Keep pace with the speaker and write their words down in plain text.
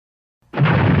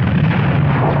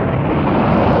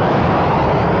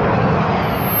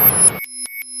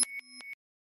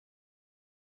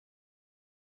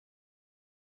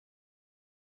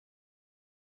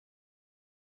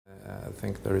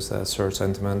think there is a shared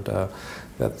sentiment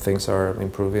that things are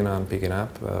improving and picking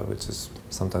up, which is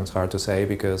sometimes hard to say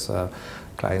because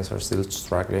clients are still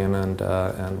struggling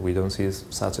and we don't see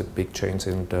such a big change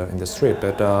in the street.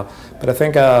 But I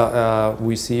think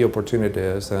we see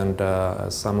opportunities, and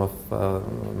as some of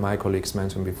my colleagues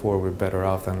mentioned before, we're better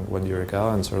off than 1 year ago,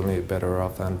 and certainly better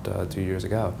off than 2 years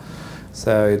ago.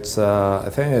 So it's, I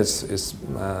think it's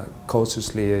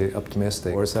cautiously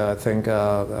optimistic. Also, I think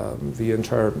the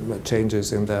entire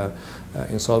changes in the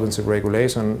insolvency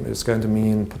regulation is going to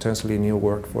mean potentially new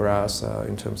work for us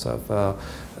in terms of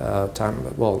time.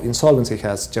 Well, insolvency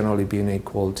has generally been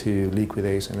equal to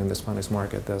liquidation in the Spanish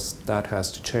market. That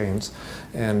has to change,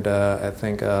 and I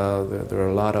think there are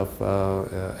a lot of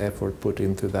effort put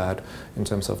into that in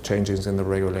terms of changes in the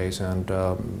regulation,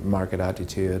 market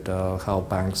attitude, how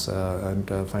banks and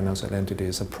financial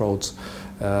entities approach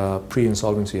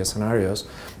pre-insolvency scenarios,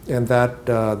 and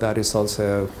that is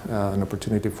also an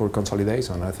opportunity for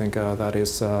consolidation. I think that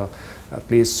is at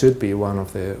least should be one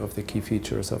of the key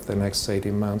features of the next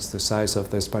 18 months. The size of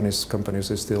the Spanish companies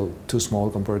is still too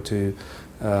small compared to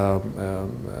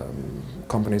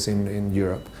companies in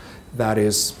Europe. That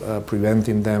is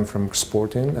preventing them from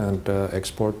exporting, and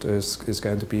export is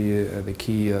going to be the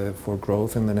key for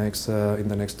growth in the next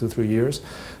 2-3 years.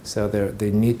 So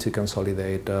they need to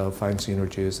consolidate, find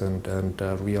synergies, and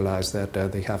realize that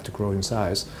they have to grow in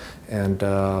size. And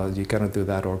you cannot do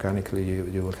that organically.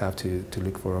 You will have to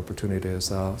look for opportunities,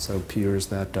 so peers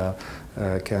that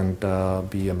can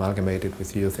be amalgamated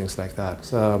with you, things like that.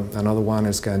 So another one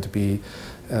is going to be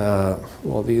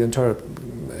well, the entire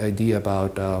idea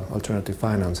about alternative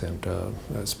financing.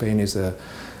 Spain is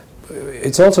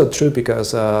it's also true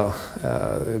because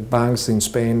banks in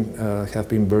Spain have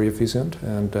been very efficient,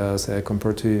 and say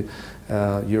compared to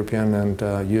European and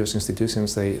US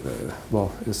institutions, they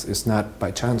well, it's not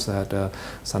by chance that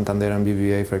Santander and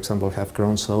BBVA, for example, have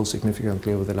grown so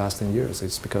significantly over the last 10 years.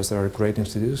 It's because they are great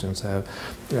institutions.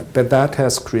 But that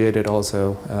has created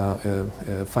also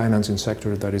a financing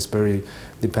sector that is very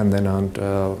dependent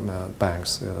on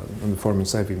banks, on foreign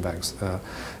saving banks.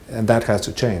 And that has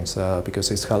to change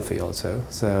because it's healthy also.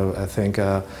 So I think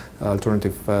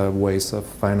alternative ways of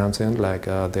financing, like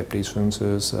debt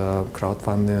issuances,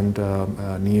 crowdfunding,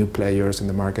 new players in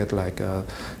the market, like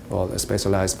well,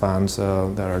 specialized funds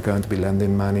that are going to be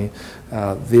lending money.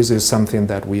 This is something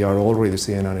that we are already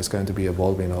seeing, and it's going to be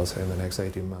evolving also in the next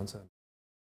 18 months.